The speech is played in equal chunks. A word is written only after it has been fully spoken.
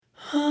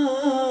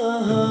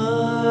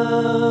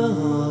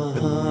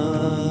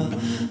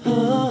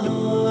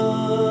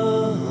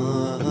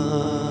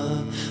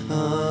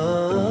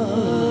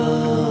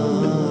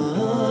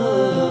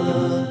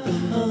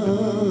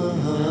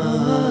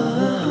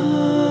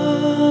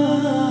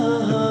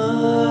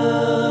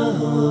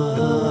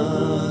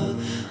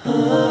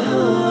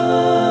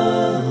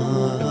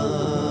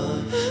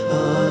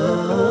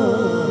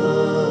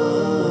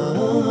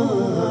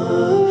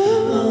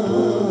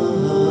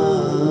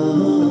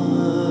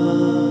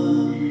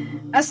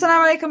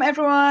Assalamu alaikum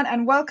everyone,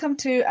 and welcome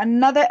to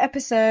another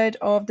episode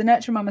of the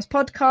Nurture Mamas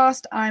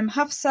podcast. I'm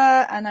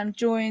Hafsa and I'm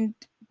joined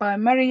by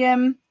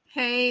Maryam.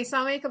 Hey,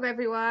 assalamu alaikum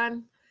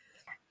everyone.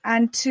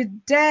 And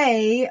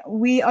today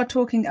we are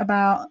talking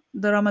about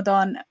the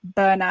Ramadan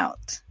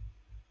burnout.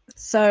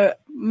 So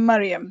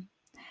Maryam,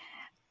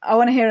 I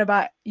want to hear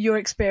about your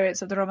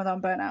experience of the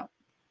Ramadan burnout.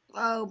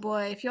 Oh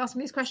boy, if you asked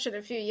me this question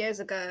a few years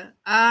ago,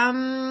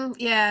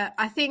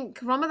 I think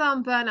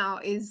Ramadan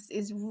burnout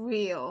is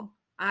real.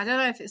 I don't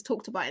know if it's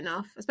talked about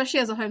enough, especially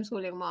as a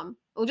homeschooling mom,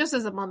 or just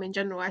as a mom in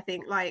general. I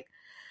think like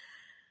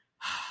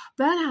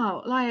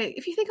burnout. Like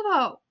if you think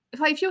about,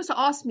 if you were to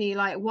ask me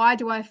like why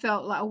did I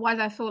feel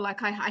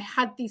like I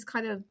had these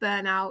kind of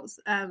burnouts,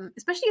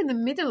 especially in the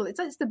middle.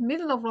 It's the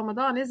middle of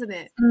Ramadan, isn't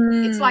it?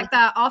 It's like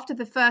that after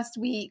the first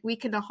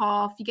week and a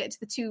half, you get to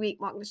the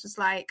 2-week mark, and it's just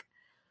like,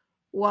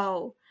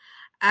 whoa.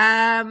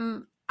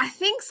 I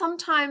think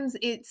sometimes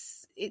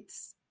it's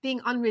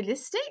being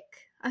unrealistic.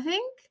 I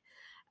think.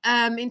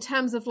 In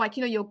terms of like,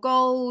 your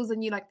goals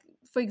and you like,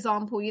 for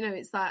example,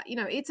 it's that,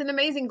 it's an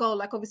amazing goal,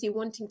 like obviously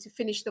wanting to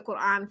finish the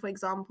Quran, for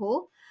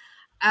example.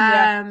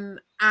 And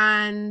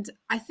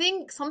I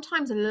think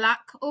sometimes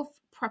lack of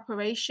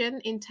preparation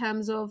in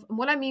terms of, and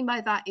what I mean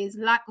by that is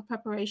lack of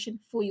preparation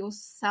for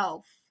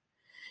yourself,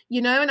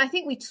 and I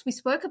think we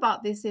spoke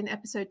about this in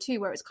episode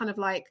 2, where it's kind of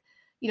like,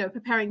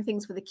 preparing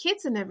things for the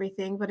kids and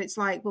everything, but it's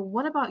like, well,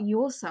 what about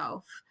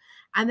yourself?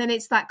 And then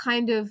it's that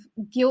kind of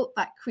guilt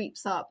that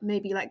creeps up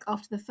maybe like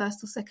after the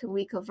first or second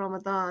week of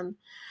Ramadan.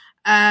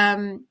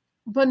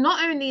 But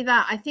not only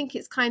that, I think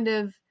it's kind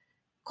of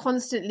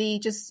constantly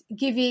just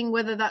giving,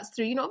 whether that's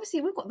through,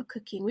 obviously we've got the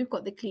cooking, we've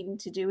got the cleaning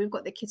to do, we've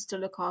got the kids to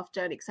look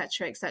after, and et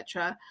cetera, et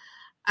cetera.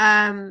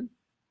 And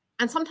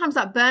sometimes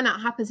that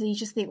burnout happens and you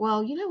just think,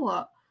 well, you know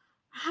what?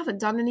 I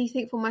haven't done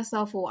anything for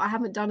myself, or I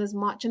haven't done as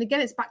much. And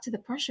again, it's back to the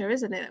pressure,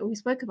 isn't it? We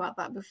spoke about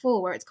that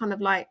before, where it's kind of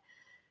like,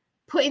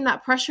 putting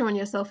that pressure on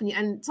yourself,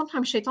 and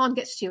sometimes shaitan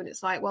gets to you and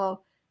it's like,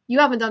 well, you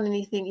haven't done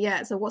anything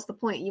yet, so what's the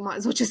point? You might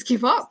as well just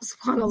give up,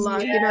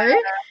 subhanAllah,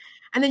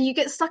 and then you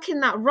get stuck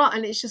in that rut,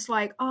 and it's just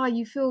like,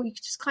 you feel you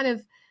just kind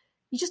of,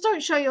 you just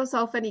don't show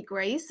yourself any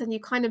grace, and you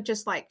kind of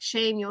just like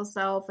shame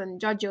yourself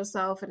and judge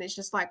yourself, and it's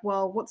just like,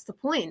 well, what's the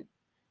point,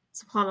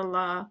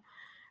 subhanAllah.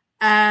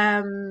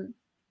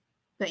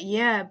 But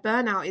yeah,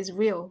 burnout is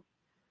real.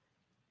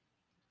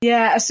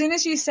 Yeah, as soon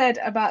as you said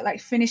about like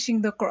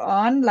finishing the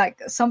Quran,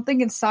 like something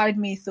inside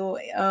me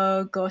thought,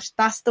 oh gosh,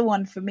 that's the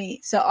one for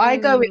me. So I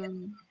go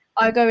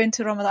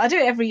into Ramadan. I do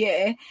it every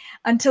year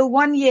until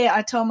one year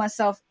I told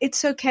myself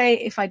it's okay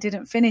if I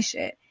didn't finish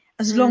it,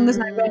 as long as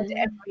I read it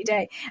every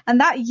day. And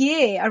that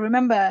year, I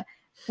remember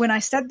when I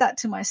said that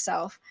to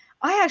myself,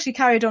 I actually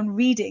carried on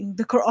reading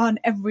the Quran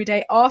every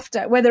day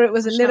after, whether it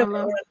was a little bit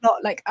or a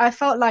lot. Like I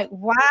felt like,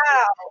 wow,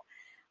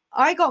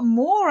 I got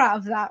more out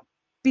of that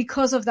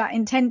because of that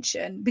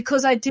intention,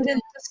 because I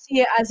didn't just see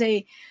it as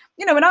a,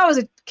 when I was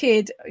a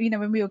kid,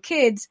 when we were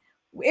kids,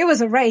 it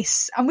was a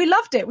race and we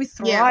loved it. We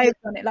thrived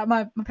on it. Like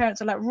my parents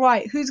were like,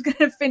 right, who's going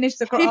to finish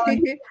the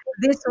Quran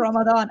this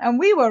Ramadan? And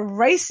we were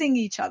racing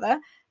each other,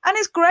 and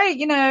it's great,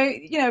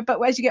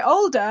 but as you get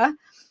older,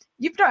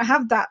 you don't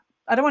have that,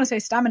 I don't want to say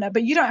stamina,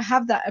 but you don't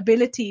have that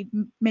ability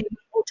maybe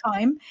all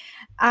time.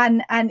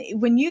 And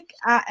when you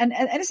and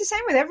it's the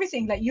same with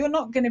everything. Like you're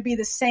not going to be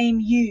the same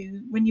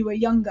you when you were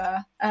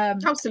younger.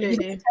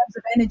 Absolutely. In terms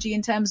of energy,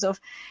 in terms of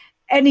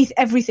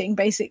everything,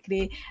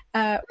 basically,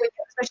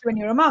 especially when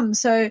you're a mum.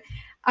 So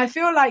I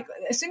feel like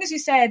as soon as you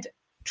said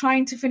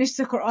trying to finish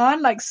the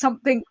Quran, like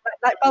something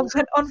like bulbs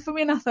went on for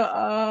me, and I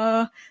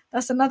thought,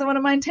 that's another one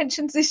of my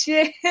intentions this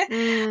year.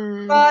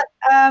 But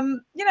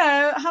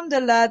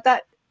alhamdulillah,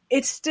 that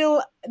it's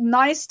still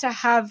nice to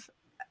have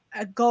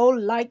a goal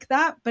like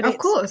that, but of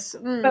course.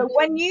 But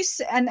when you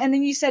and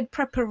then you said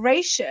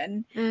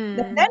preparation,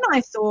 then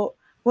I thought,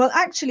 well,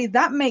 actually,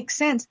 that makes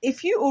sense.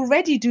 If you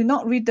already do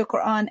not read the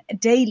Quran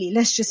daily,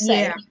 let's just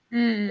say,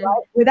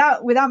 right?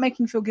 Without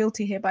making you feel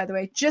guilty here, by the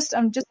way, just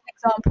an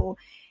example.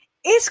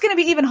 It's going to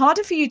be even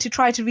harder for you to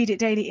try to read it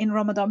daily in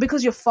Ramadan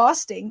because you're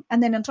fasting,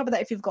 and then on top of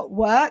that, if you've got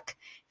work,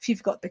 if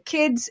you've got the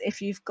kids,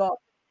 if you've got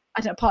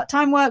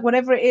part-time work,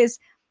 whatever it is,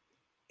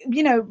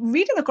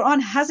 reading the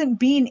Quran hasn't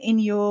been in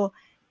your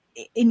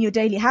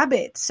daily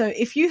habits. So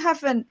if you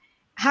haven't,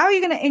 how are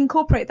you going to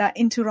incorporate that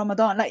into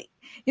Ramadan? Like,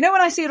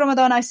 when I see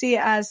Ramadan, I see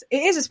it as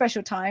it is a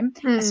special time.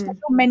 A special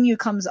menu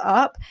comes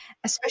up,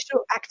 a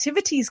special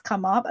activities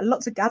come up,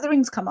 lots of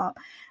gatherings come up.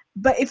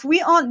 But if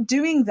we aren't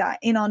doing that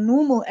in our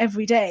normal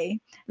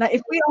everyday, like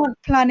if we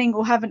aren't planning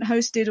or haven't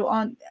hosted or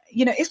aren't,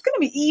 it's going to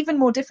be even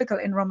more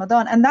difficult in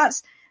Ramadan. And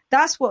that's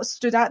what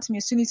stood out to me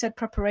as soon as you said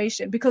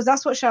preparation, because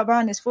that's what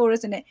Shaban is for,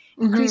 isn't it?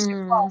 Increase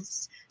your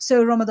fast,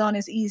 so Ramadan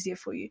is easier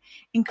for you.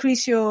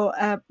 Increase your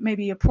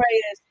maybe your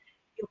prayers,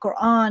 your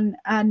Quran,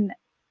 and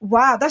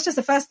wow, that's just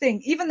the first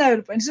thing. Even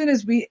though as soon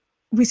as we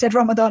said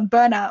Ramadan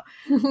burnout,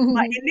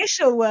 my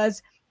initial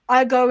was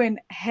I go in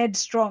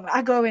headstrong.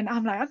 I'm like,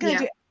 I'm going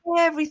to do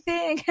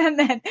everything. And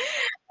then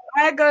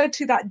I go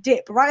to that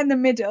dip right in the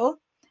middle.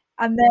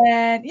 And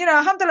then,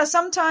 alhamdulillah,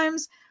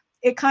 sometimes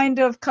it kind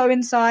of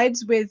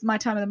coincides with my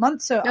time of the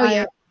month. So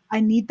I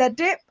need that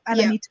dip and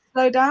I need to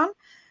slow down.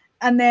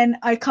 And then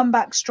I come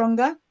back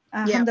stronger.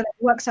 Alhamdulillah,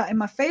 it works out in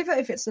my favor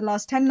if it's the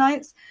last 10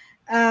 nights.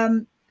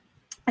 And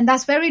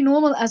that's very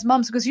normal as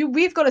mums, because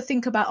we've got to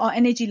think about our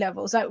energy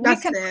levels. Like we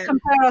can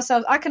compare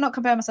ourselves. I cannot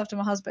compare myself to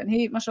my husband.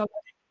 He, mashallah,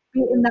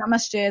 in that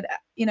masjid,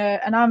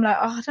 and I'm like,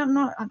 I don't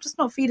know, I'm just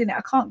not feeling it.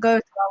 I can't go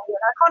to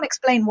I can't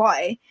explain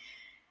why,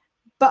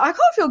 but I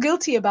can't feel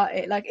guilty about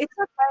it. Like, it's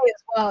okay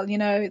as well,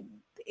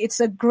 it's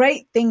a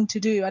great thing to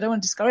do. I don't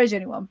want to discourage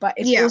anyone, but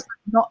it's also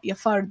not your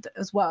fard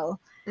as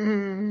well.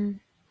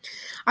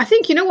 I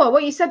think,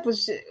 what you said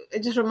was,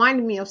 it just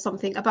reminded me of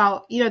something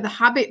about, the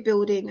habit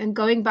building, and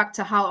going back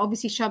to how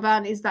obviously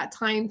Shaban is that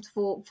time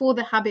for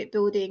the habit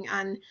building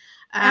and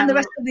the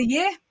rest of the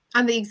year.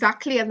 And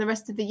the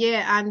rest of the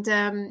year.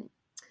 And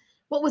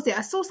what was it?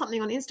 I saw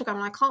something on Instagram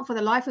and I can't for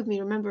the life of me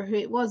remember who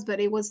it was, but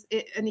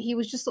and he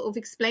was just sort of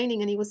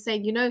explaining, and he was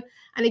saying, and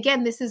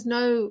again, there's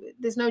no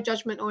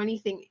judgment or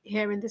anything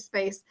here in this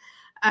space,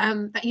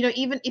 that,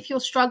 even if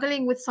you're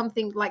struggling with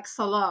something like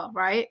Salah,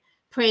 right?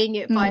 Praying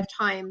it 5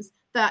 times,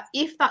 that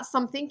if that's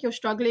something you're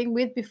struggling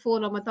with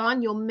before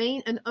Ramadan, your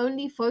main and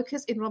only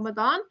focus in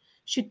Ramadan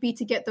should be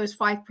to get those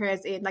 5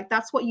 prayers in. Like,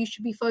 that's what you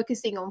should be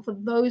focusing on for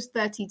those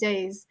 30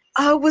 days.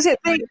 Oh, was it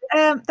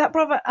that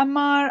brother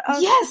Ammar?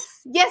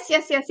 Yes.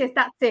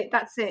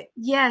 That's it.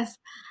 Yes.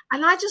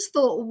 And I just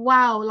thought,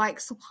 wow, like,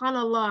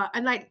 subhanallah.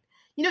 And like,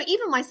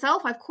 even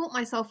myself, I've caught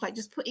myself like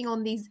just putting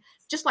on these,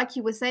 just like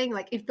you were saying,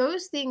 like if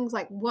those things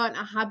like weren't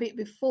a habit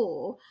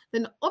before,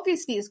 then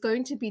obviously it's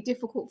going to be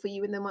difficult for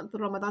you in the month of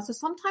Ramadan. So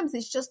sometimes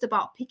it's just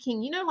about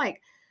picking,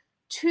 like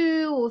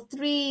 2 or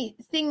 3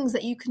 things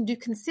that you can do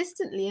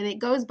consistently. And it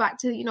goes back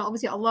to,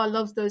 obviously Allah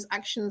loves those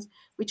actions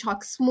which are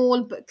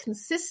small but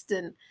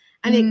consistent.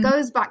 And it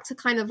goes back to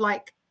kind of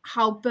like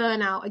how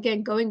burnout,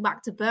 again, going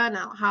back to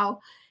burnout, how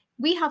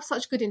we have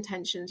such good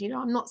intentions.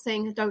 I'm not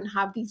saying I don't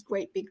have these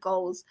great big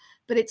goals,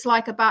 but it's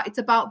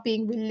about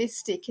being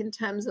realistic in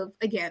terms of,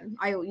 again,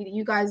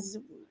 you guys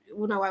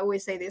will know I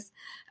always say this,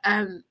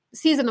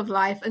 season of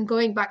life, and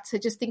going back to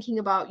just thinking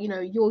about,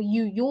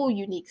 your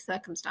unique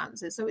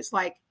circumstances. So it's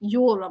like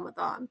your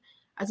Ramadan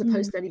as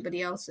opposed to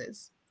anybody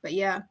else's. But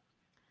yeah,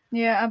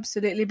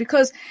 absolutely.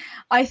 Because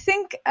I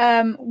think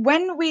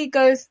when we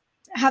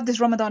have this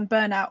Ramadan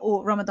burnout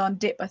or Ramadan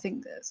dip, I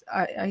think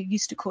I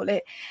used to call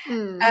it,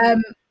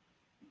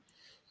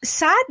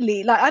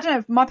 sadly, like, I don't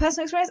know, my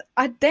personal experience,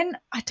 I don't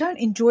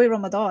enjoy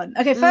Ramadan.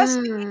 Okay, first,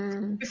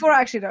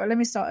 let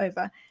me start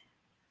over.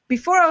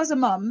 Before I was a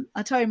mum,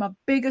 I tell you, my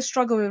biggest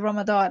struggle with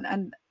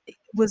Ramadan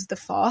was the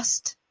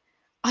fast.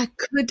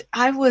 It's the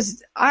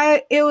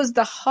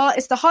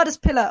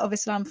hardest pillar of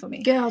Islam for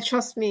me. Girl,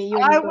 trust me.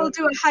 I will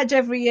do a Hajj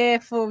every year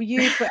for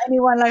you, for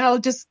anyone. Like, I'll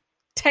just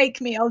take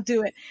me, I'll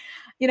do it.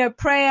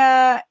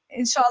 Prayer,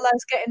 inshallah,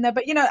 is getting there.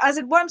 But,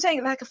 what I'm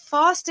saying, like,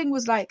 fasting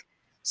was like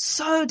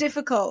so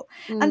difficult.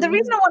 And the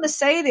reason I want to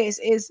say this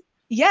is,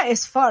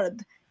 it's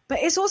fard, but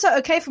it's also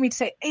okay for me to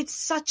say it's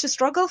such a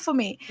struggle for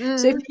me.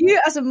 So if you,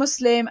 as a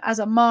Muslim, as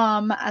a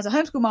mom, as a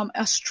homeschool mom,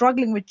 are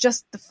struggling with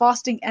just the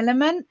fasting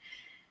element,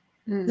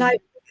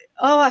 like,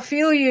 I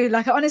feel you,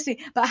 like, honestly.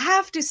 But I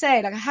have to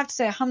say,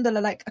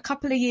 alhamdulillah, like a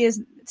couple of years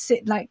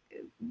since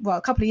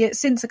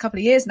a couple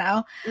of years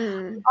now,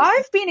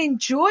 I've been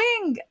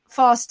enjoying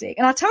fasting.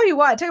 And I'll tell you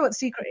what the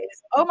secret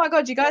is. Oh my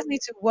God, you guys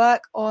need to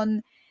work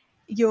on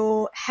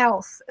your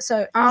health.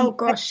 So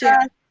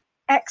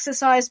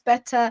exercise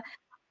better.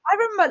 I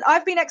remember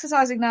I've been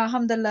exercising now,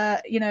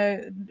 alhamdulillah,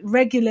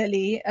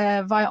 regularly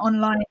via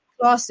online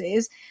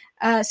classes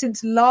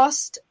since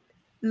last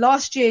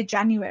year,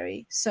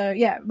 January. So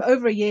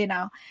over a year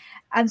now.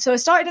 And so I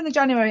started in the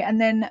January, and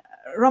then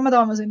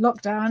Ramadan was in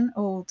lockdown,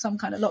 or some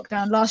kind of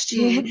lockdown last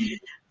year.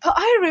 But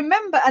I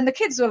remember, and the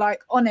kids were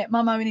like on it,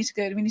 Mama, we need to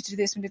go, we need to do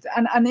this, we need to,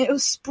 and it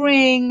was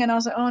spring, and I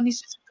was like, I need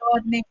to do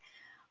gardening.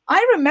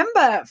 I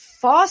remember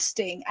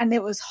fasting, and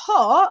it was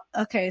hot.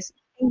 Okay, it's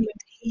England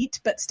heat,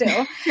 but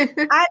still,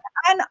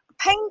 and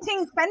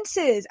painting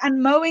fences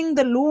and mowing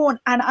the lawn.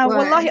 And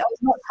wallahi, I was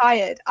not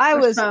tired. I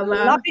was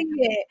loving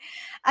it,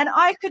 and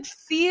I could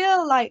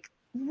feel like,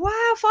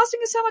 wow, fasting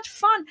is so much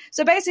fun.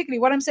 So basically,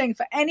 what I'm saying,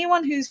 for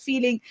anyone who's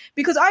feeling,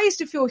 because I used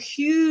to feel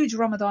huge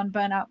Ramadan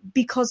burnout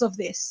because of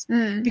this,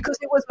 because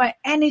it was my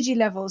energy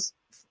levels,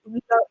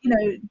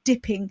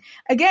 dipping,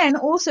 again,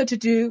 also to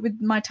do with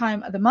my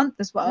time of the month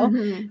as well.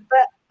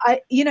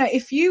 But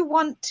if you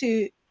want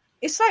to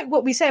it's like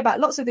what we say about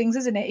lots of things,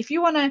 isn't it? If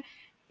you want to,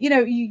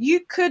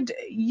 you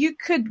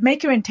could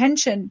make your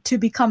intention to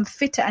become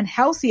fitter and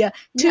healthier,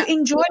 to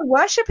enjoy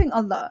worshipping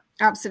Allah.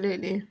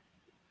 Absolutely.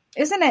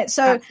 Isn't it?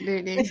 So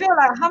Absolutely. I feel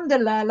like,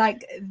 alhamdulillah,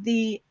 like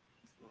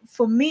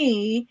for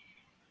me,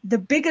 the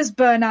biggest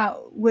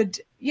burnout would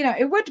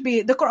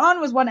be, the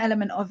Quran was one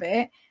element of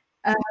it.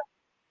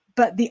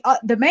 But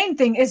the main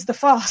thing is the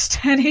fast.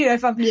 And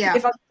if I'm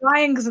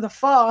dying because of the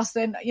fast,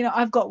 then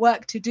I've got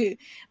work to do.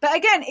 But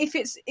again, if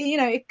it's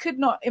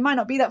it might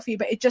not be that for you,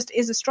 but it just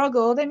is a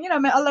struggle, then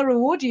may Allah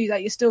reward you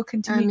that you still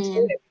continue to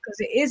do it, because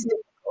it is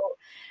difficult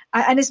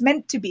and it's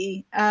meant to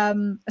be.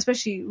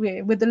 Especially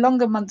with the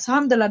longer months,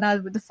 alhamdulillah, now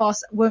with the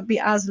fast won't be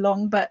as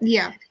long, but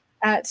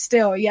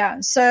still,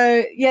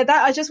 So that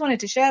I just wanted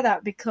to share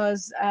that,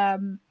 because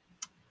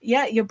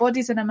your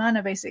body's an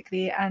amana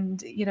basically,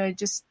 and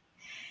just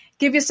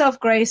give yourself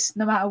grace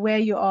no matter where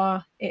you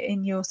are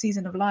in your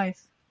season of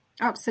life.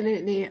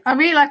 Absolutely. I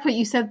really like what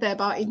you said there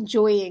about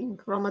enjoying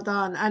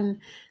Ramadan, and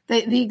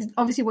the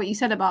obviously what you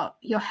said about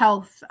your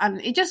health. And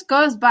it just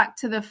goes back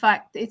to the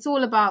fact it's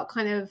all about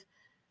kind of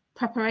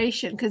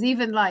preparation. Because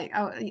even like,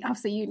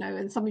 Hafsa,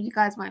 and some of you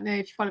guys might know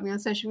if you follow me on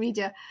social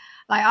media,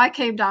 like I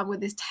came down with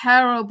this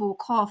terrible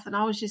cough, and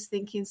I was just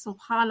thinking,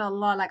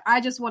 subhanallah, like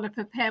I just want to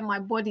prepare my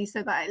body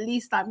so that at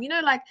least I'm,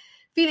 like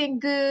feeling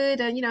good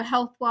and,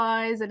 health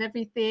wise and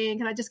everything.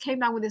 And I just came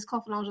down with this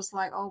cough, and I was just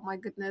like, oh my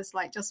goodness,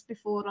 like just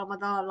before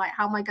Ramadan, like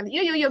how am I going to,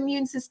 your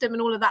immune system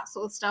and all of that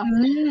sort of stuff.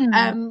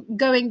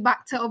 Going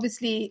back to,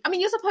 obviously, I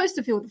mean, you're supposed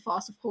to feel the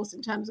fast, of course,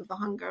 in terms of the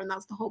hunger, and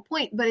that's the whole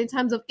point. But in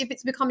terms of if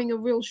it's becoming a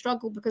real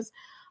struggle, because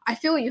I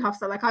feel you have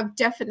to, like, I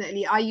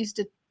used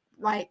to,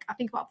 like, I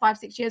think about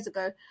 5-6 years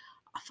ago,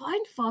 I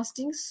find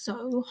fasting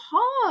so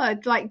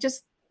hard, like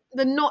just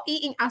the not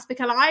eating aspect.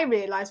 And I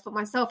realized for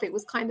myself, it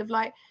was kind of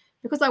like,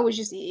 because I was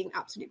just eating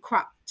absolute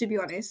crap, to be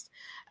honest.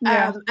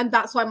 And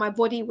that's why my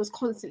body was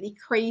constantly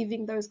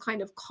craving those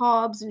kind of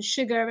carbs and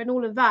sugar and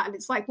all of that. And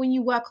it's like, when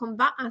you work on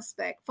that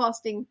aspect,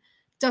 fasting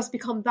does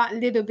become that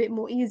little bit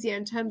more easier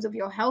in terms of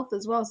your health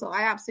as well. So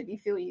I absolutely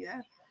feel you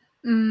there.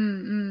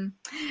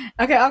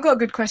 Okay, I've got a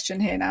good question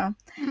here now.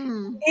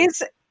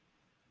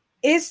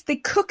 Is the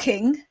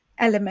cooking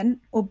element,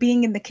 or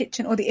being in the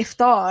kitchen, or the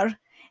iftar,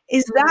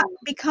 is that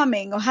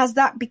becoming, or has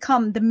that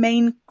become the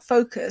main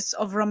focus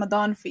of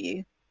Ramadan for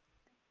you?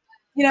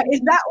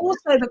 Is that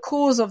also the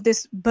cause of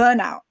this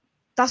burnout?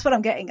 That's what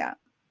I'm getting at.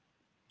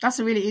 That's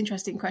a really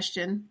interesting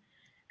question.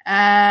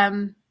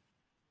 Definitely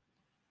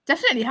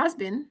has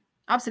been.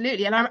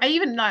 Absolutely. And I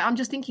even, like, I'm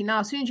just thinking now,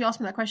 as soon as you asked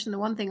me that question, the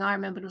one thing I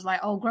remembered was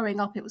like, growing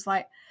up, it was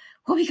like,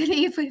 what are we going to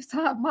eat for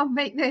iftar? Mum,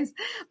 make this.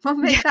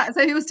 Mum, make that.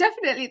 So it was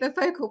definitely the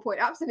focal point.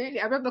 Absolutely.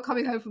 I remember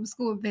coming home from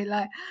school and being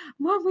like,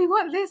 Mum, we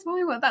want this. Mum,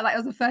 we want that. Like, it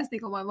was the first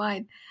thing on my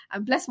mind.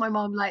 And bless my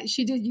mum, like,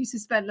 she did used to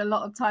spend a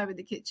lot of time in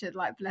the kitchen.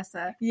 Like, bless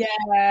her. Yeah,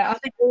 I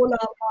think all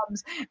our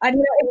mums.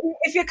 And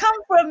if you come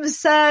from a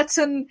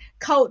certain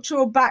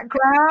cultural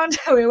background,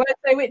 we won't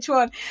say which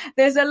one,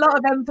 there's a lot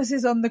of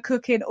emphasis on the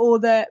cooking, or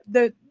the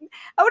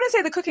I wouldn't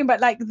say the cooking,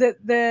 but like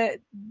the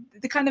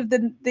kind of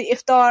the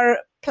iftar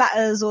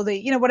platters, or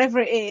the whatever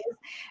it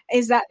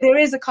is that there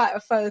is a kind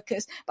of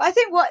focus. But I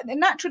think what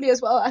naturally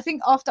as well, I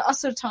think after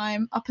Asr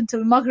time up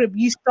until Maghrib,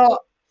 you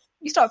start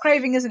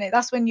craving, isn't it?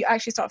 That's when you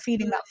actually start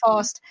feeling that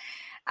fast,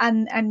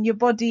 and your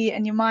body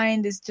and your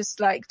mind is just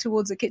like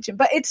towards the kitchen.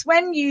 But it's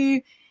when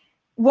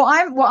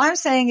what I'm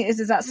saying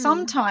is that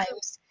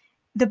sometimes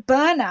the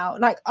burnout,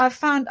 like I've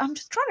found, I'm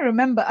just trying to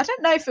remember, I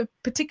don't know if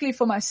particularly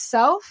for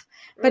myself,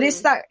 but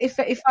it's that if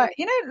I,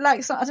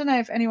 like, so I don't know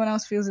if anyone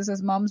else feels this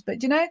as mums, but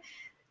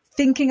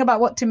thinking about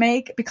what to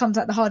make becomes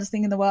like the hardest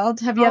thing in the world.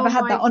 Have you ever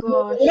had that on?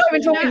 We're not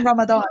even talking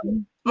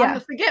Ramadan. Yeah,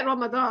 forget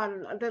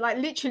Ramadan. They're like,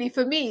 literally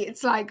for me,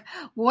 it's like,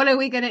 what are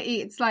we gonna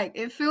eat? It's like,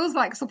 it feels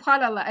like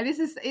subhanallah,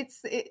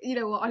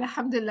 and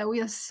alhamdulillah,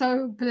 we are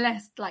so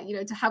blessed, like,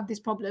 to have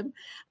this problem.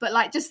 But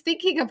like, just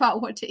thinking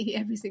about what to eat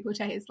every single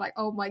day, it's like,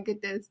 oh my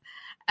goodness.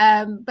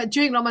 But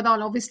during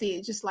Ramadan, obviously,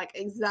 it just like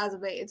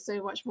exacerbated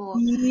so much more.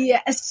 Yeah,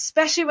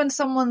 especially when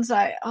someone's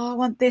like, oh, I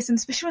want this, and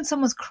especially when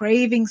someone's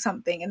craving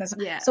something, and there's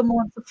someone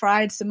wants a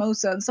fried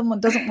samosa, and someone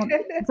doesn't want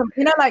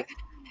like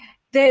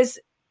there's.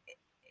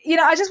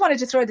 I just wanted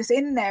to throw this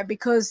in there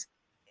because,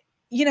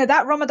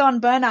 that Ramadan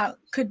burnout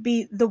could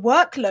be the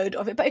workload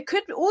of it, but it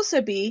could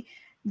also be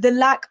the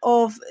lack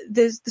of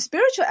the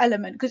spiritual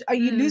element. Because are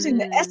you losing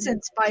the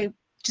essence by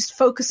just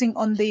focusing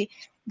on the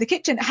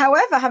kitchen?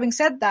 However, having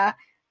said that,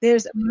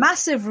 there's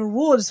massive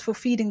rewards for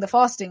feeding the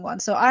fasting one.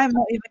 So I'm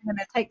not even going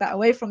to take that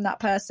away from that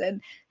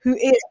person who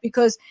is,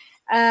 because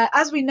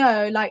as we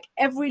know, like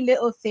every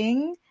little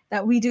thing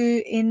that we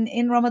do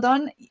in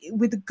Ramadan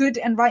with good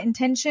and right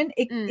intention,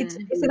 it's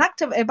an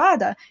act of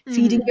ibadah,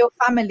 feeding your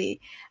family,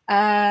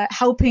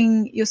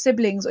 helping your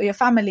siblings or your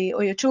family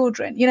or your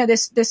children.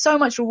 There's so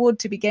much reward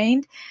to be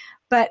gained,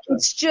 but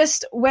it's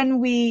just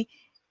when I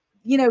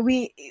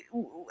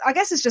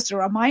guess it's just a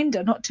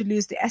reminder not to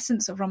lose the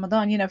essence of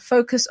Ramadan.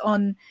 Focus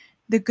on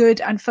the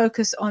good and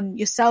focus on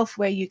yourself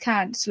where you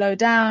can. Slow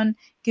down,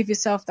 give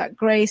yourself that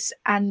grace,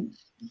 and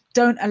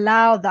don't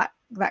allow that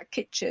that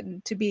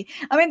kitchen to be.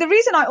 I mean, the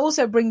reason I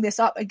also bring this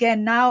up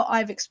again, now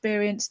I've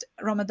experienced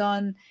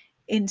Ramadan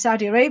in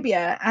Saudi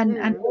Arabia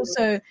and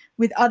also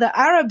with other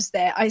Arabs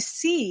there, I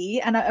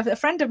see, and a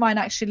friend of mine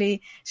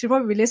actually, she'll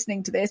probably be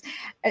listening to this,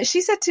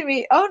 she said to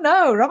me, oh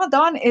no,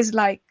 Ramadan is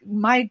like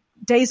my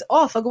days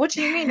off. I go, what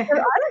do you mean? I go,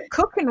 I don't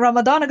cook in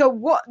Ramadan. I go,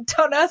 what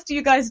on earth do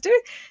you guys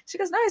do? She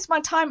goes, no, it's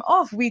my time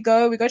off. We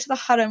go to the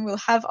haram, we'll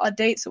have our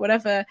dates or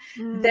whatever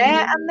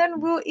there, and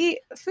then we'll eat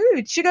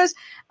food. She goes,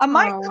 I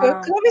might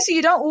cook. Obviously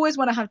you don't always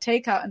want to have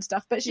takeout and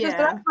stuff, but she goes,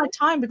 but that's my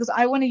time because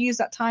I want to use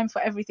that time for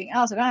everything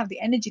else. I don't have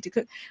the energy to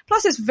cook.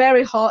 Plus it's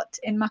very hot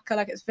in Makkah,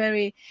 like it's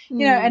very,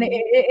 you know, and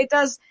it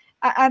does,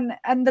 and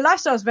the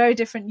lifestyle is very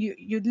different.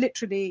 You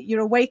literally,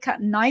 you're awake at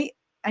night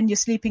and you're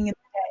sleeping in the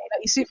day.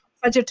 Like you sleep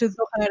Fajr to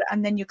Dhuhr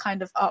and then you're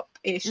kind of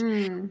up-ish.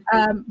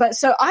 But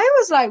so I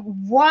was like,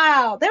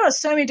 wow, there are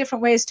so many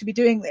different ways to be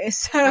doing this.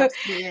 So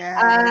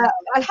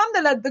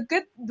alhamdulillah,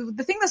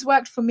 the thing that's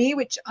worked for me,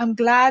 which I'm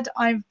glad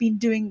I've been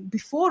doing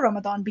before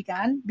Ramadan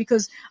began,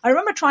 because I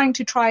remember trying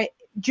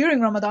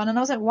during Ramadan and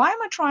I was like, why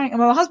am I trying? And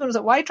my husband was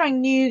like, why are you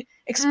trying new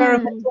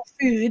experimental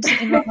foods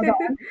in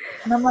Ramadan?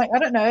 And I'm like, I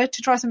don't know,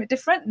 to try something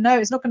different? No,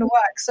 it's not going to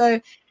work. So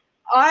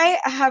I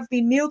have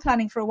been meal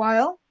planning for a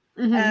while.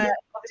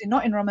 Obviously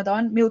not in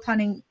Ramadan, meal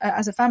planning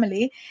as a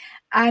family,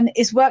 and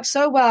it's worked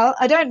so well.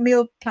 I don't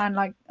meal plan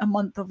like a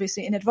month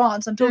obviously in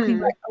advance. I'm talking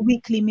like a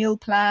weekly meal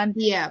plan,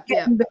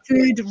 getting the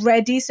food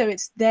ready so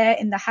it's there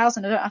in the house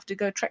and I don't have to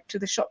go trek to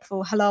the shop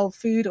for halal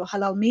food or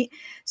halal meat.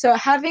 So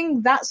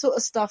having that sort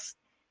of stuff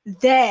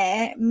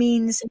there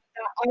means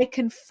that I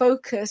can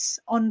focus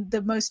on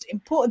the most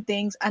important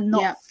things and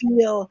not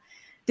feel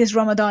this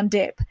Ramadan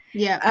dip.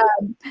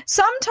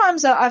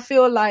 Sometimes I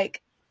feel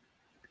like,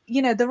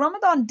 you know, the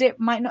Ramadan dip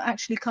might not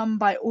actually come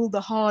by all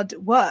the hard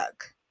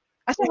work.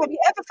 I think, have you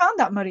ever found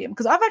that, Mariam?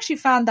 Because I've actually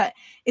found that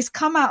it's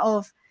come out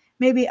of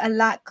maybe a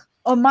lack,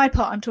 on my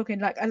part, I'm talking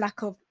like a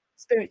lack of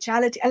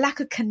spirituality, a lack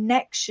of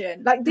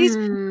connection. Like these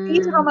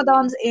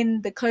Ramadans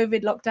in the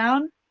COVID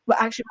lockdown were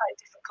actually quite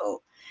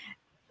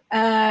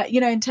difficult.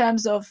 You know, in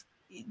terms of,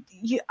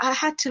 I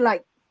had to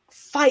like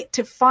fight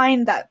to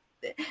find that.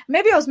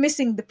 Maybe I was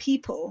missing the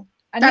people.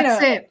 And,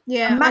 that's it.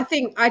 Yeah, I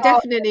think I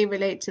definitely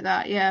relate to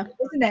that. Yeah,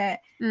 isn't it?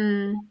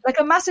 Like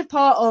a massive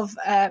part of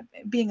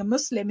being a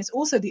Muslim is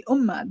also the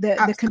ummah,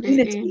 the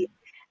community.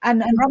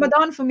 And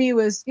Ramadan for me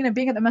was, you know,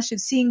 being at the masjid,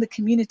 seeing the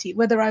community,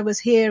 whether I was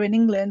here in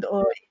England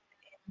or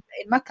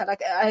in Makkah.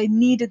 Like I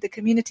needed the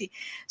community.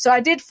 So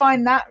I did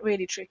find that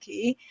really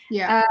tricky.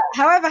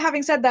 However,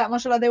 having said that,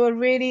 mashallah, there were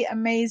really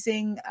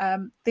amazing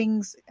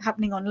things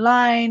happening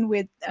online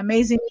with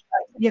amazing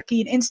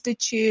Yaqeen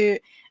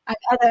Institute and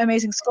other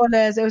amazing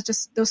scholars. There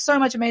was so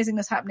much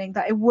amazingness happening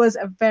that it was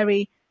a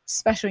very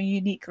special and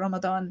unique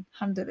Ramadan.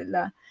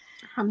 Alhamdulillah.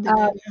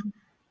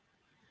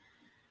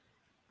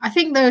 I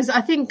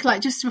think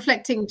like just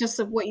reflecting just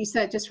of what you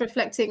said, just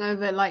reflecting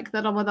over like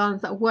the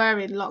Ramadans that were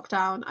in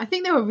lockdown, I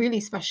think they were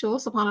really special,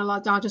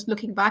 subhanAllah, now just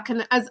looking back.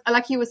 And as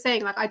like you were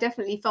saying, like I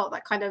definitely felt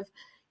that kind of,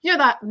 you know,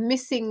 that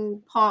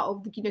missing part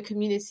of, you know,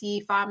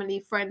 community,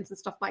 family, friends and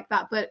stuff like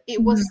that. But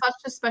it was such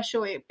a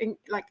special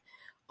like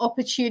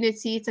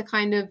opportunity to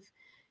kind of,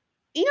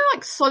 you know,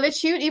 like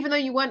solitude, even though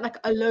you weren't like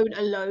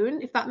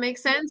alone, if that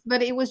makes sense.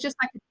 But it was just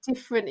like a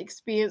different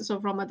experience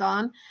of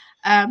Ramadan.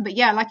 But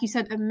yeah, like you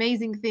said,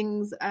 amazing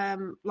things,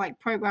 like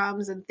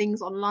programs and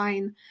things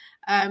online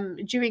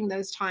during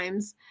those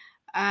times.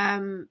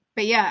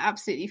 But yeah,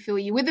 absolutely feel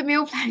you with the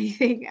meal planning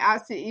thing.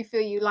 Absolutely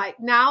feel you. Like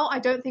now, I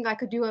don't think I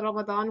could do a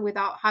Ramadan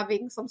without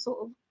having some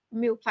sort of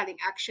meal planning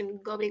action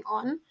going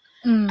on.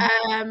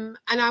 And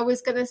I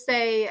was gonna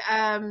say,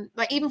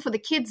 like even for the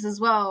kids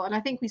as well. And I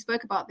think we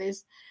spoke about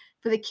this.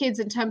 For the kids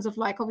in terms of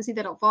like, obviously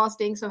they're not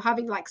fasting, so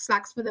having like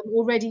snacks for them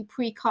already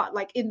pre-cut,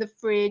 like in the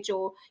fridge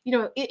or, you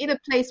know, in a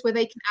place where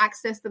they can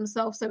access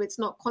themselves, so it's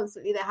not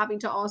constantly they're having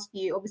to ask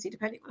you, obviously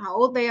depending on how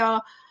old they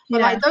are.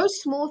 But like those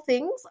small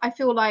things, I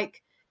feel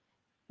like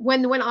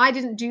when I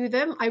didn't do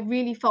them, I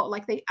really felt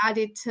like they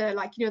added to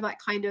like, you know, that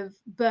kind of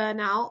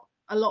burnout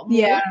a lot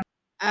more.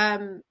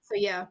 So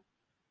yeah.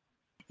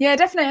 Yeah,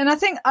 definitely. And I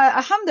think,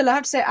 alhamdulillah, I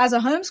have to say, as a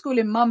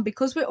homeschooling mum,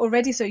 because we're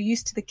already so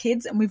used to the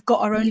kids and we've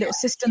got our own little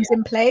systems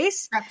in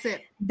place. That's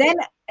it. Then,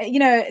 you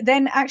know,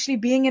 then actually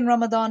being in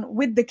Ramadan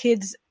with the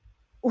kids,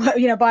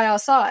 you know, by our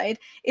side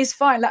is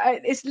fine.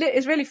 Like it's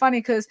really funny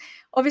because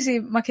obviously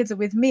my kids are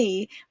with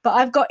me, but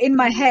I've got in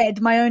my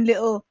head my own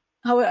little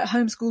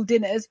homeschool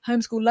dinners,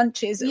 homeschool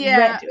lunches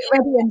ready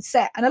and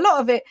set. And a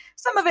lot of it,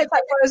 some of it's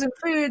like frozen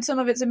food, some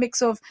of it's a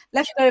mix of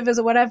leftovers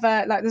or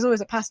whatever. Like there's always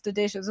a pasta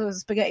dish, there's always a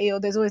spaghetti, or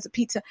there's always a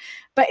pizza.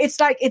 But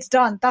it's like, it's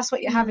done. That's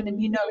what you're having and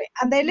you know it.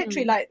 And they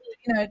literally like,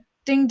 you know,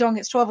 ding dong,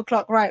 it's 12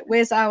 o'clock, right?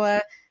 Where's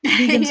our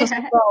vegan sausage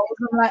rolls?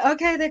 I'm like,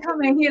 okay, they're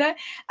coming, you know. And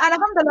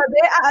alhamdulillah,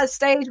 they're at a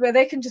stage where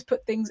they can just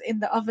put things in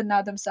the oven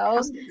now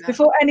themselves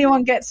before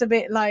anyone gets a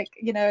bit like,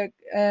 you know,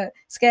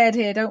 scared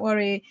here. Don't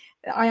worry,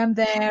 I am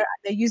there.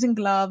 They're using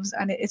gloves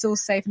and it's all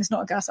safe and it's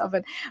not a gas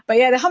oven. But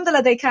yeah,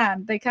 alhamdulillah, they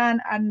can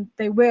and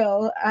they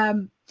will.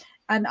 And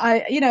And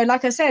I,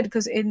 like I said,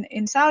 because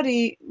in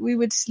Saudi, we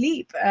would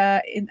sleep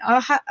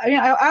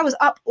I was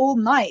up all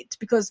night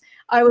because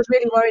I was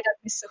really worried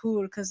I'd miss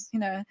suhoor because,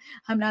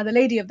 I'm now the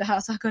lady of the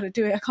house. I got to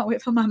do it. I can't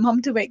wait for my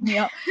mum to wake me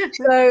up.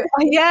 So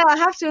yeah, I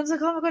have to. I was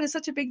like, oh my God, it's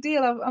such a big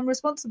deal. I'm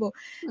responsible.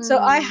 So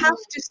I have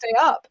to stay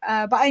up,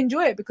 but I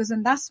enjoy it because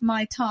then that's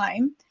my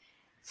time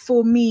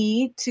for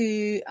me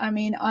to, I'm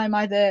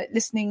either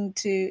listening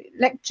to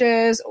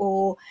lectures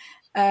or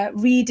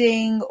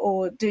reading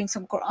or doing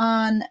some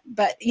Quran,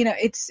 but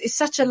it's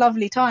such a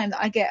lovely time that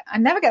I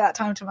never get that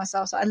time to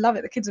myself, so I love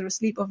it. The kids are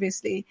asleep,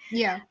 obviously.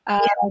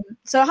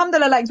 So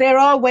alhamdulillah, like there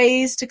are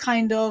ways to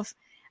kind of,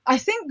 I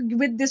think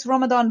with this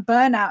Ramadan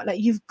burnout, like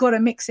you've got to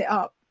mix it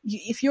up.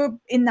 If you're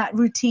in that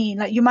routine,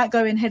 like you might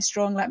go in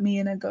headstrong like me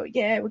and then go,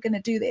 yeah, we're going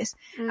to do this.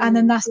 And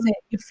then that's it,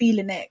 you're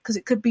feeling it, because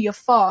it could be your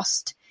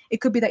fast. It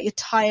could be that you're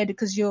tired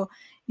because your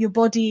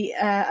body,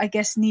 I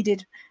guess,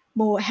 needed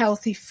more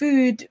healthy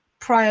food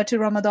prior to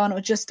Ramadan, or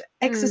just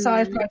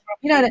exercise.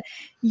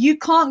 You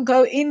can't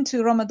go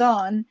into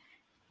Ramadan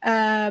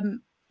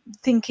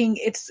thinking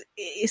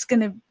it's going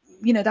to,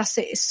 that's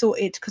it, it's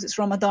sorted because it's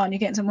Ramadan. You're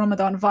getting some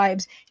Ramadan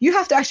vibes. You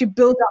have to actually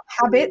build up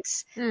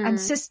habits and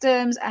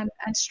systems and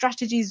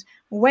strategies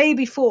way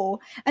before.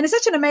 And it's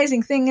such an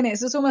amazing thing, isn't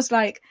it? It's almost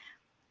like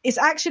it's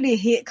actually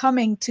here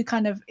coming to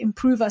kind of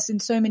improve us in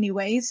so many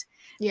ways.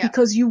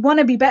 Because you want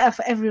to be better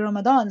for every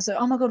Ramadan. So,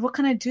 oh my God, what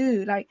can I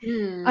do? Like,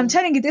 I'm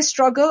telling you, this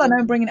struggle, and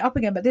I'm bringing it up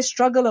again, but this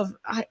struggle of,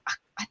 I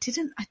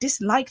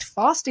disliked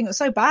fasting. It was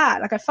so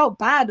bad. Like, I felt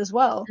bad as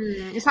well.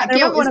 It's like I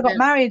remember when I got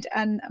married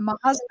and my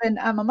husband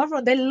and my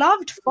mother, they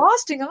loved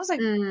fasting. I was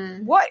like,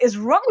 what is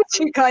wrong with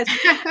you guys?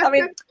 I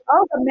mean, I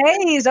was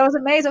amazed. I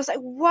was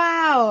like,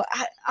 wow,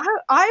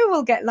 I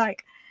will get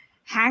like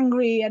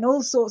hangry and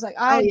all sorts. Like,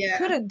 I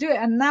couldn't do it.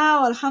 And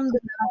now, alhamdulillah.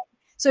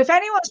 So if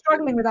anyone's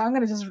struggling with that, I'm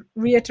going to just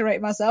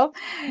reiterate myself.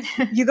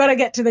 You got to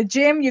get to the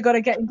gym. You got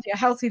to get into a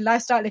healthy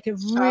lifestyle. Like, it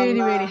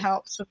really, really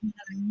helps.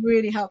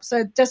 Really helps.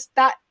 So just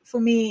that for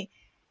me,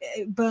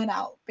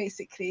 burnout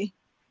basically.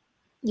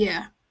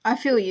 Yeah, I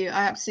feel you.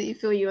 I absolutely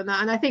feel you on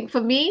that. And I think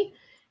for me,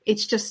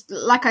 it's just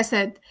like I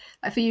said,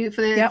 for you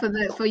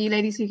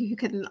ladies who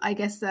can, I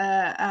guess,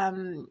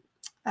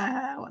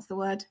 what's the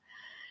word?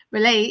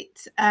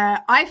 Relate.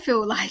 I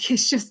feel like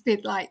it's just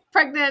been like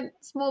pregnant,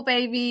 small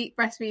baby,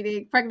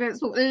 breastfeeding, pregnant,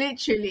 small,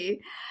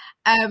 literally.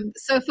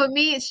 So for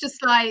me, it's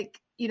just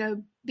like,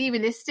 be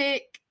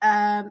realistic.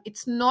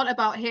 It's not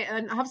about here.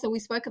 And I have to say, we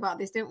spoke about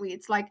this, didn't we?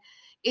 It's like,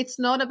 it's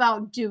not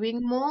about doing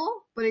more,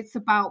 but it's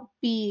about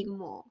being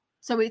more.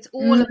 So it's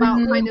all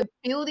about kind of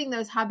building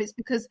those habits,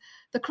 because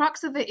the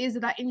crux of it is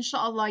that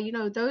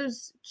inshallah,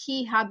 those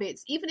key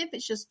habits, even if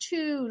it's just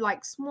 2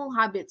 like small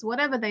habits,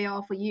 whatever they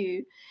are for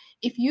you,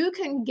 if you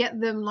can get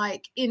them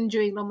like in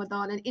during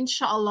Ramadan and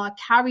inshallah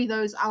carry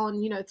those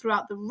on,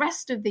 throughout the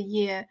rest of the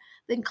year,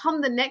 then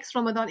come the next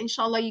Ramadan,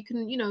 inshallah, you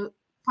can,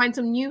 find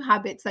some new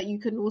habits that you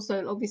can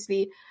also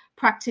obviously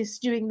practice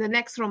during the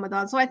next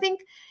Ramadan. So I think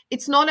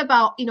it's not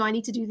about, I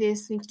need to do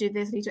this, I need to do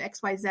this, I need to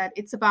X, Y, Z.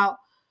 It's about,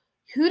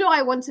 who do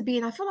I want to be?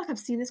 And I feel like I've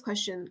seen this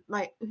question,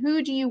 like,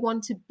 who do you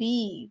want to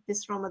be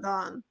this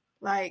Ramadan?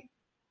 Like,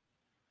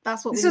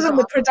 that's what this is on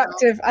the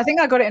productive. I think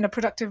I got it in a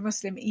Productive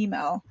Muslim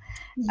email.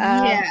 So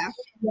I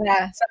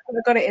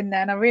got it in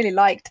there, and I really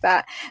liked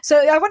that. So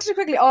I wanted to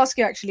quickly ask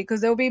you, actually,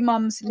 because there will be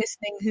mums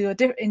listening who are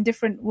in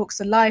different walks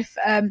of life.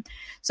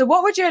 So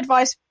what would your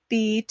advice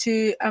be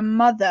to a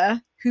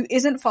mother who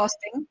isn't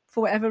fasting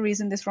for whatever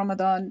reason this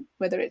Ramadan,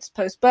 whether it's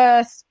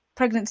post-birth,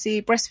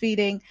 pregnancy,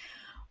 breastfeeding?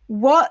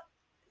 What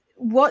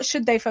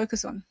should they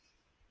focus on?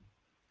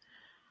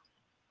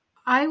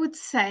 I would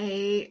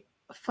say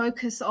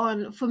focus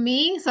on, for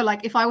me, so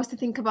like if I was to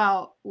think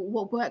about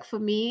what worked for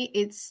me,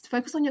 it's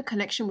focus on your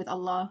connection with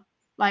Allah.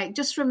 Like,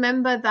 just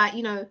remember that,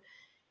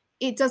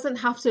 it doesn't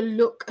have to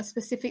look a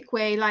specific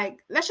way. Like,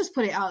 let's just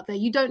put it out there.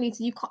 You don't need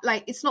to,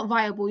 like, it's not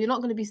viable. You're not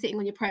going to be sitting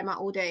on your prayer mat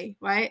all day,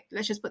 right?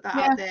 Let's just put that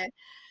out there.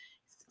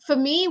 For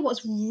me,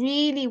 what's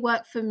really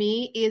worked for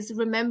me is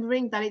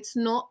remembering that it's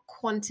not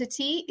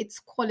quantity, it's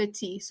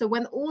quality. So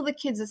when all the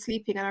kids are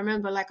sleeping, and I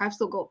remember, like, I've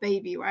still got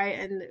baby, right?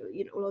 And,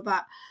 all of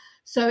that.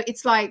 So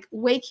it's like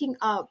waking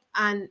up,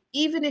 and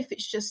even if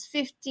it's just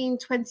 15,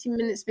 20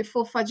 minutes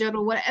before Fajr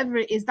or whatever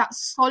it is, that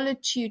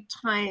solitude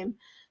time,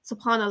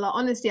 subhanAllah,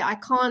 honestly, I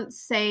can't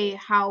say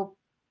how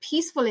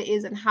peaceful it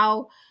is, and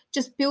how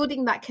just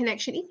building that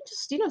connection, even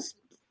just,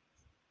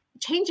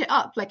 change it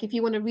up. Like, if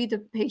you want to read the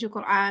page of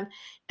Quran,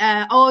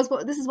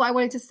 this is what I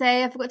wanted to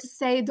say. I forgot to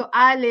say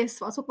dua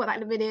list. I'll talk about that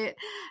in a minute.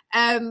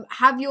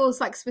 Have yours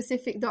like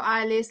specific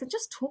dua list, and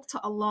just talk to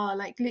Allah.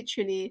 Like,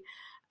 literally,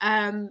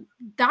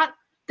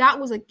 that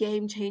was a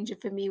game changer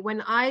for me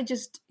when I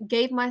just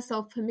gave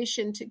myself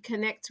permission to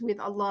connect with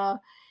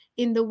Allah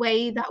in the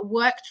way that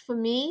worked for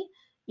me.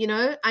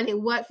 And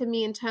it worked for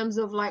me in terms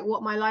of like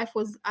what my life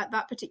was at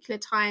that particular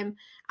time,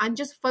 and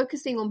just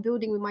focusing on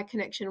building with my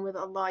connection with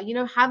Allah,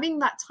 having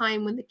that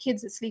time when the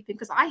kids are sleeping,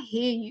 because I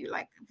hear you,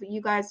 like, for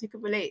you guys who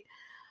can relate,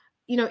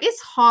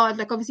 it's hard,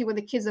 like obviously when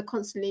the kids are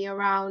constantly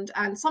around,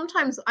 and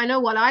sometimes I know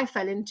what I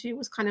fell into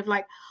was kind of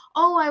like,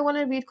 oh, I want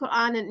to read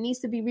Quran and it needs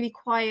to be really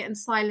quiet and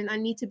silent. I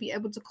need to be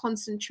able to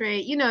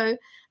concentrate, and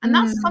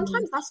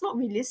sometimes that's not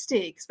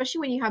realistic,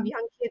 especially when you have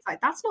young kids.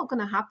 Like that's not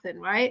going to happen,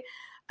 right?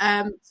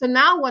 So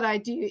now what I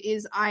do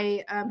is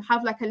I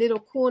have like a little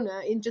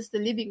corner in just the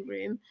living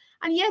room.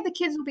 And yeah, the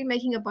kids will be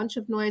making a bunch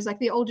of noise. Like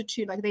the older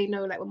two, like they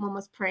know like when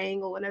mama's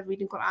praying or whatever,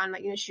 reading Quran,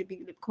 like, should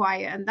be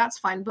quiet, and that's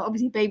fine. But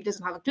obviously baby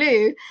doesn't have a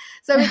clue.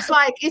 So it's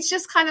like, it's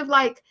just kind of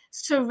like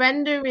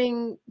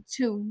surrendering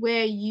to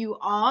where you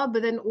are,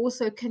 but then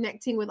also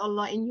connecting with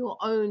Allah in your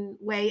own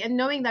way and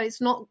knowing that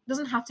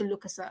doesn't have to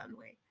look a certain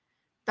way.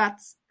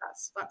 That's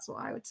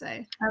what I would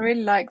say. I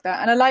really like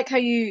that. And I like how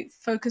you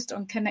focused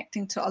on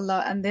connecting to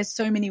Allah, and there's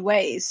so many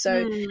ways.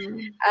 So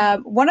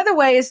one of the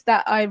ways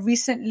that I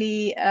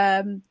recently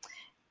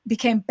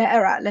became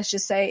better at, let's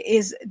just say,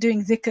 is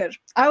doing dhikr.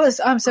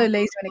 I'm so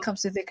lazy when it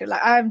comes to dhikr.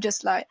 Like I'm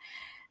just like,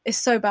 it's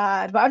so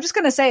bad, but I'm just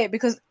going to say it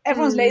because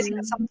everyone's lazy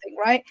at something,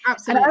 right?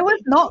 Absolutely. And I was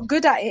not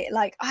good at it.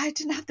 Like I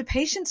didn't have the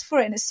patience for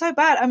it, and it's so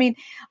bad. I mean,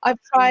 I've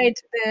tried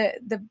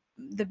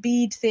the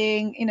bead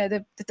thing,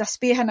 the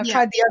tasbih, and I've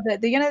tried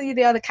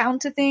the other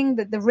counter thing,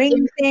 the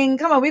ring thing.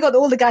 Come on, we got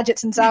all the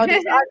gadgets in Saudi. So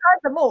I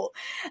tried them all,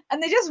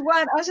 and they just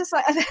weren't. I was just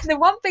like, the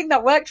one thing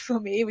that worked for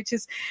me, which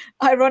is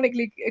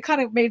ironically, it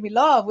kind of made me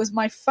laugh, was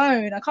my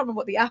phone. I can't remember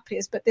what the app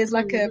is, but there's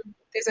like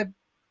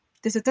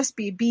there's a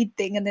tasbih bead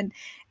thing, and then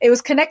it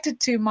was connected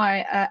to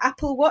my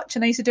Apple Watch,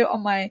 and I used to do it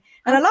on my,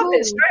 and I loved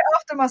it. Straight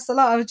after my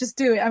salah, I would just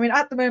do it. I mean,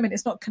 at the moment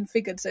it's not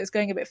configured, so it's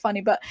going a bit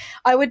funny, but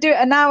I would do it,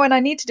 and now when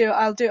I need to do it,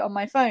 I'll do it on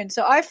my phone.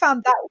 So I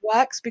found that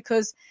works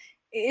because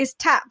it's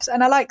taps,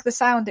 and I like the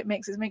sound it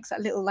makes. It makes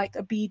that little like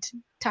a bead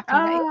tapping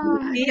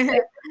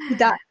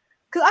that.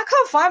 Because I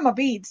can't find my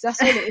beads. That's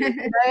all it is.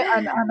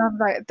 And I'm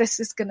like,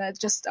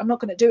 I'm not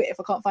going to do it if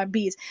I can't find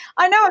beads.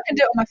 I know I can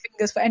do it on my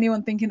fingers. For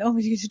anyone thinking, oh,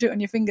 you should do it on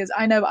your fingers.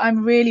 I know, but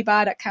I'm really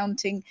bad at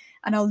counting,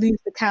 and I'll lose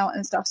the count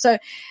and stuff. So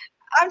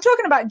I'm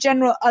talking about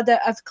general other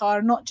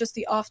adhkar, not just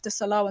the after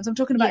salah ones. I'm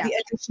talking about the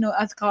additional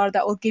adhkar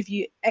that will give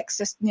you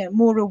excess,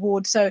 more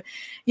reward. So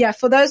yeah,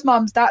 for those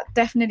moms, that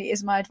definitely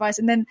is my advice.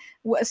 And then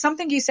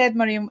something you said,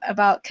 Mariam,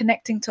 about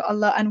connecting to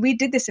Allah, and we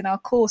did this in our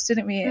course,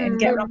 didn't we, in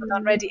Get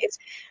Ramadan Ready. It's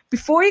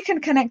before you can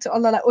connect to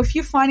Allah, like, or if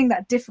you're finding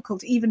that difficult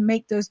to even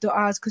make those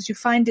du'as because you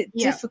find it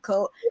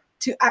difficult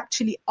to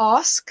actually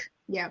ask,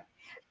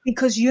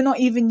 because you're not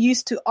even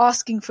used to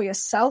asking for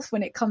yourself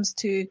when it comes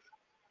to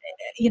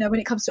when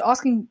it comes to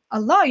asking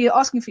Allah, you're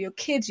asking for your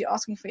kids, you're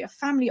asking for your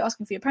family, you're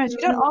asking for your parents.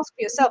 You don't ask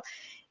for yourself.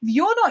 If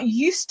you're not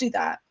used to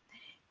that,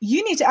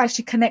 you need to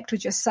actually connect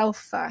with yourself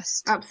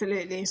first.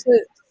 Absolutely. So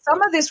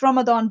some of this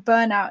Ramadan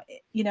burnout,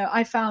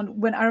 I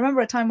found when I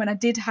remember a time when I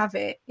did have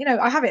it,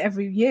 I have it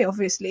every year,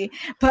 obviously,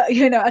 but,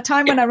 a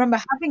time when I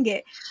remember having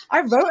it,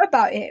 I wrote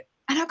about it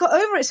and I got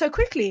over it so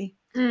quickly.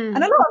 And a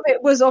lot of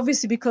it was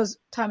obviously because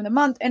time of the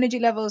month, energy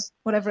levels,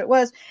 whatever it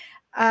was.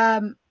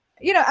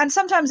 And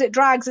sometimes it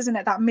drags, isn't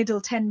it? That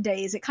middle 10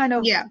 days, it kind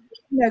of,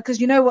 because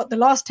what the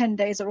last 10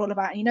 days are all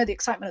about, and the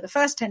excitement of the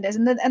first 10 days,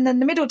 and then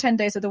the middle 10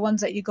 days are the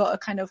ones that you got to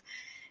kind of,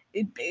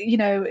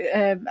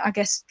 I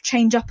guess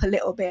change up a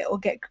little bit or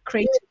get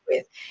creative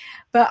with.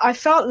 But I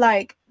felt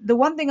like the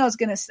one thing I was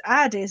going to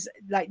add is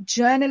like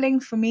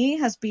journaling for me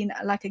has been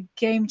like a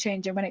game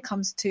changer when it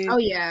comes to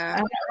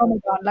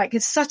Ramadan. Like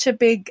it's such a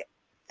big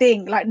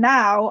thing. Like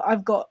now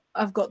I've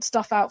got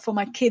stuff out for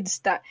my kids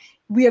that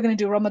we are going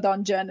to do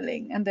Ramadan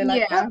journaling, and they're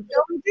like, what are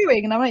we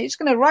doing? And I'm like, you're just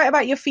going to write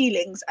about your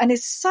feelings. And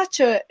it's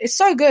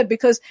so good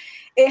because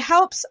it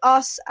helps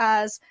us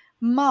as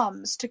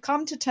mums to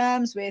come to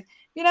terms with,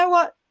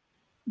 what,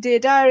 dear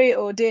diary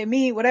or dear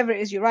me, whatever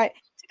it is you write,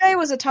 today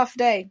was a tough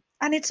day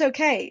and it's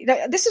okay.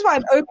 This is why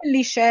I'm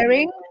openly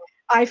sharing.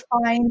 I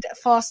find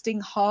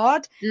fasting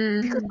hard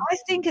because I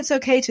think it's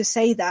okay to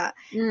say that.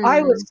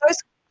 I was so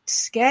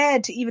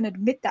scared to even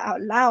admit that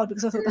out loud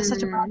because I thought that's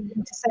such a bad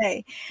thing to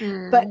say,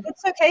 but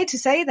it's okay to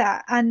say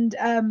that. And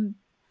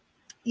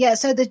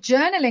so the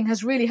journaling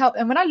has really helped.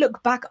 And when I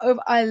look back over,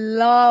 I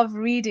love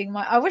reading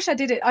I wish I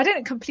did it. I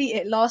didn't complete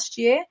it last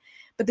year,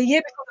 but the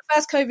year before, the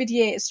first COVID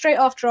year, straight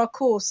after our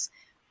course,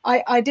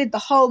 I did the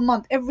whole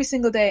month. Every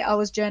single day I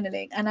was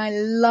journaling and I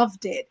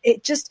loved it.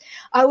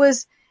 I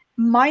was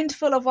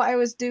mindful of what I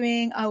was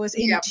doing. I was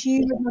in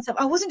tune with myself.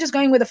 I wasn't just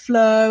going with the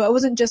flow. I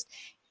wasn't just,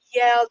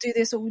 I'll do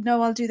this, or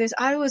no, I'll do this.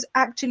 I was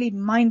actually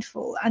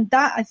mindful. And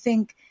that, I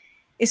think,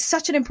 is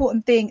such an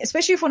important thing,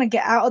 especially if you want to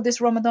get out of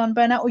this Ramadan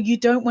burnout, or you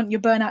don't want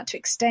your burnout to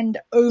extend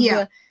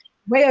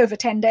way over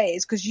 10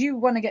 days, because you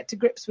want to get to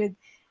grips with,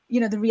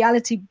 the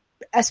reality,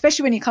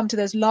 especially when you come to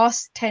those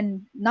last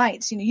 10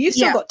 nights, you've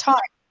still got time.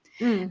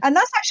 And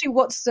that's actually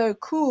what's so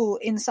cool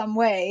in some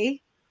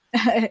way,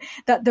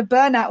 that the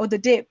burnout or the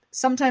dip,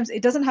 sometimes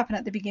it doesn't happen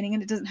at the beginning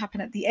and it doesn't happen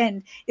at the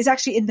end. It's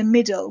actually in the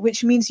middle,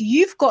 which means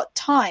you've got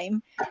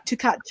time to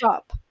catch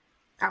up.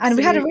 Absolutely. And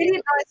we had a really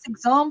nice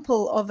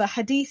example of a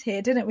hadith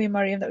here, didn't we,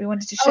 Mariam, that we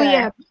wanted to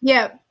share?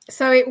 Yeah.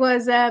 So it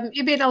was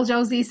Ibn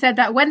al-Jawzi said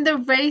that when the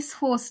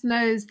racehorse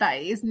knows that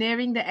it is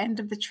nearing the end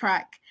of the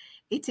track,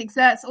 It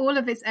exerts all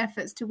of its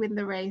efforts to win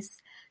the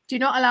race. Do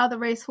not allow the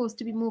racehorse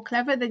to be more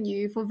clever than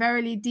you, for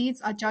verily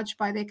deeds are judged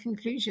by their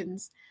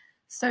conclusions.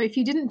 So if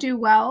you didn't do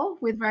well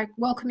with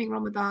welcoming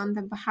Ramadan,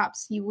 then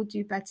perhaps you will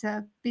do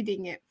better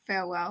bidding it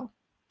farewell.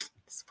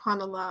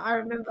 SubhanAllah. I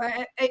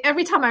remember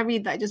every time I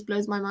read that, it just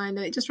blows my mind.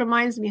 And it just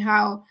reminds me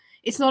how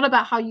it's not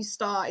about how you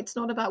start. It's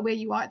not about where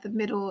you are at the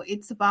middle.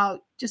 It's about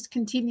just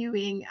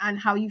continuing and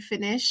how you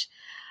finish.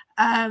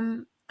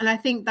 And I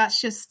think that's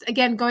just,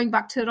 again, going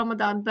back to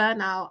Ramadan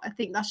burnout, I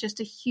think that's just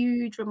a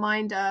huge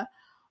reminder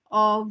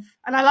of,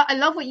 and I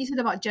love what you said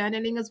about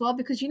journaling as well,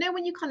 because, you know,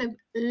 when you kind of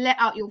let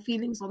out your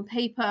feelings on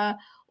paper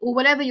or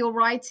whatever you're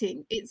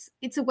writing,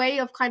 it's a way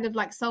of kind of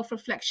like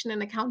self-reflection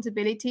and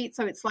accountability.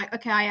 So it's like,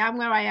 okay, I am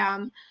where I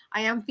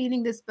am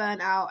feeling this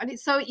burnout. And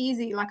it's so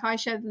easy, like I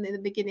shared in the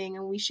beginning,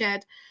 and we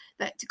shared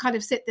that, to kind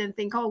of sit there and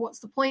think, oh,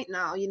 what's the point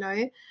now, you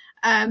know?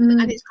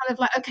 And it's kind of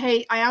like,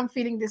 okay, I am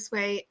feeling this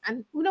way,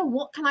 and you know,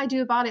 what can I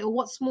do about it, or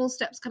what small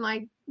steps can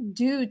I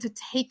do to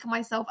take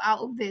myself out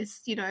of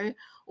this, you know,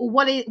 or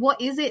what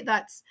is it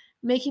that's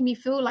making me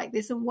feel like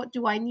this, and what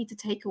do I need to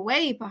take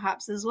away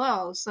perhaps as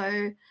well.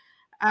 So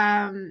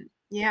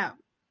yeah.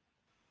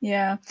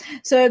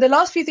 So the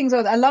last few things,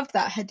 I loved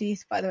that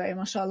hadith, by the way,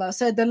 mashallah.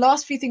 So the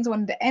last few things I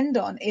wanted to end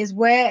on is,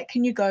 where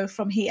can you go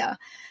from here?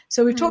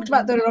 So we've talked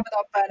about the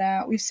Ramadan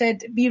burnout. We've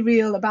said, be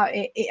real about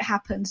it. It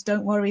happens.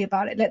 Don't worry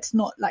about it. Let's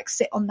not like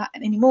sit on that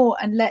anymore,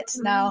 and let's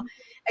now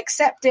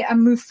accept it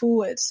and move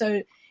forward.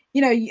 So,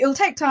 you know, it'll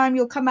take time.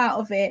 You'll come out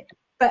of it.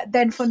 But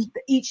then for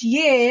each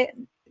year,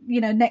 you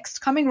know, next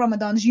coming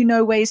Ramadans, you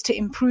know, ways to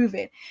improve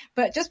it.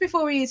 But just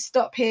before we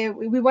stop here,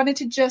 we wanted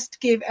to just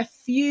give a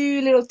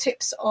few little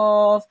tips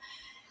of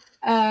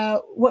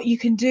what you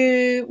can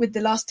do with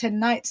the last 10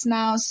 nights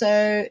now.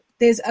 So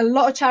there's a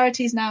lot of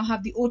charities now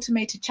have the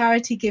automated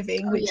charity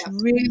giving, which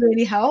really,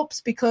 really helps,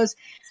 because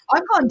I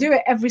can't do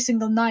it every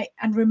single night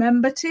and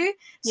remember to.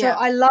 So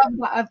I love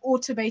that I've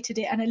automated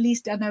it, and at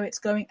least I know it's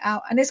going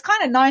out. And it's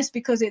kind of nice,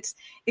 because it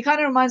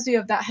kind of reminds me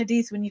of that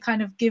hadith when you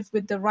kind of give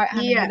with the right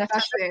hand and the left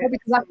hand,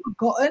 because I've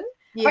forgotten.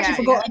 I've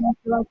actually forgotten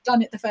after I've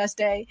done it the first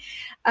day.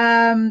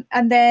 And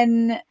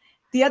then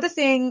the other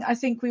thing I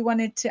think we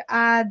wanted to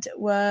add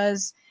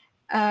was,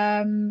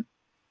 something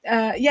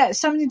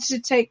to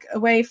take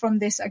away from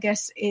this, I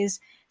guess,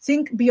 is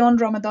think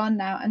beyond Ramadan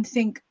now, and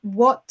think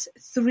what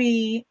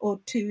 3 or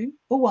 2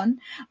 or 1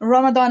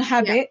 Ramadan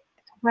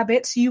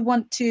habits you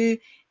want to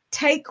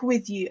take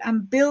with you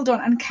and build on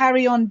and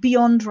carry on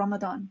beyond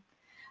Ramadan.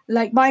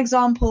 Like my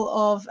example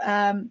of,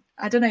 I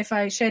don't know if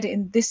I shared it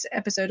in this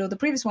episode or the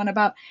previous one,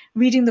 about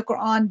reading the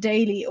Quran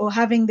daily, or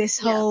having this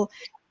whole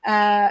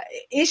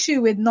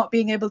issue with not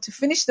being able to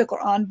finish the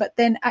Quran, but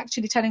then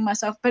actually telling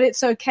myself, but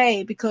it's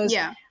okay, because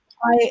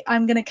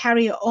I'm going to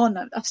carry it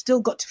on. I've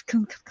still got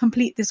to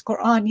complete this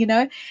Quran, you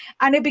know.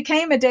 And it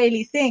became a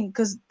daily thing,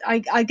 because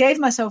I gave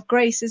myself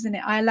grace, isn't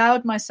it? I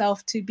allowed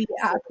myself to be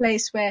at a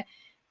place where,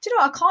 do you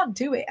know, I can't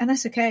do it, and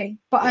that's okay.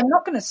 But I'm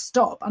not going to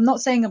stop. I'm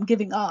not saying I'm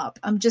giving up.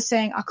 I'm just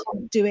saying I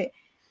can't do it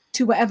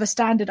to whatever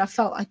standard I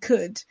felt I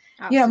could.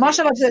 Absolutely. You know,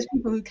 mashallah to those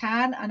people who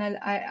can, and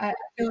I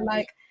feel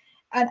like,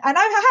 and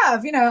I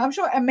have, you know, I'm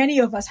sure many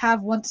of us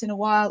have once in a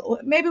while, or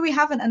maybe we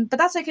haven't, but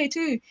that's okay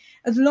too,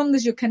 as long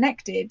as you're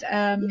connected.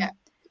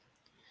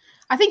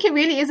 I think it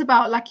really is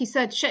about, like you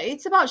said,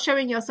 it's about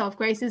showing yourself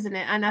grace, isn't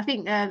it? And I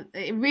think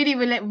it really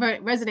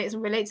resonates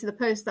and relates to the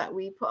post that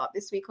we put up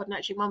this week on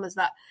Nurturing Mamas,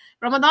 that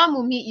Ramadan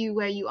will meet you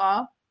where you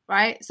are,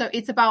 right? So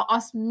it's about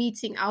us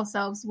meeting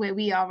ourselves where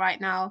we are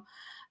right now.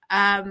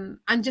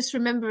 And just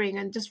remembering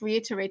and just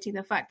reiterating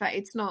the fact that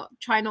it's not,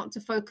 try not to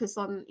focus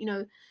on, you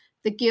know,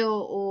 the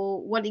guilt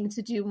or wanting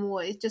to do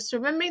more. It's just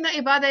remembering that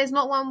ibadah is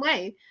not one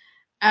way.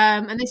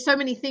 And there's so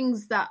many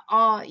things that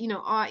are, you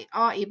know, are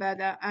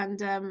ibadah,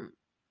 and and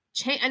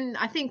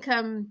I think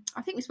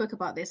we spoke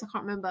about this, I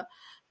can't remember,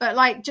 but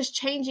like just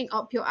changing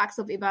up your acts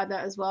of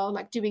ibadah as well,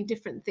 like doing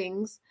different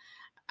things.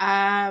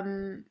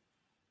 And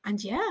I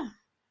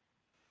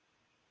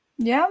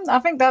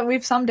think that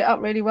we've summed it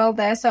up really well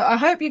there. So I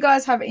hope you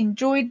guys have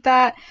enjoyed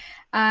that,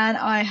 and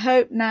I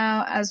hope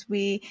now, as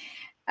we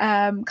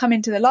come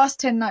into the last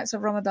 10 nights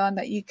of Ramadan,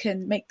 that you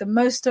can make the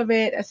most of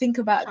it. Think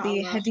about inshallah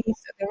the hadith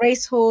of the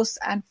racehorse,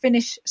 and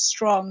finish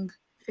strong.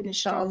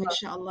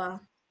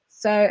 Inshallah.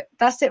 So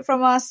that's it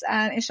from us,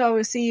 and inshallah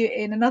we'll see you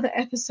in another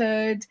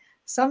episode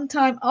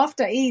sometime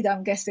after Eid,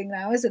 I'm guessing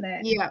now, isn't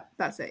it? Yeah,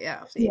 that's it.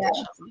 Yeah.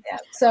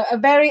 So a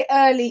very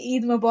early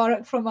Eid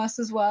Mubarak from us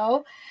as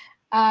well.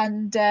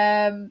 And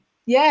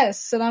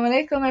yes, Assalamu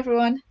alaikum,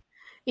 everyone.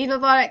 Eid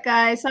Mubarak,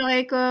 guys.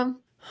 Assalamu alaikum.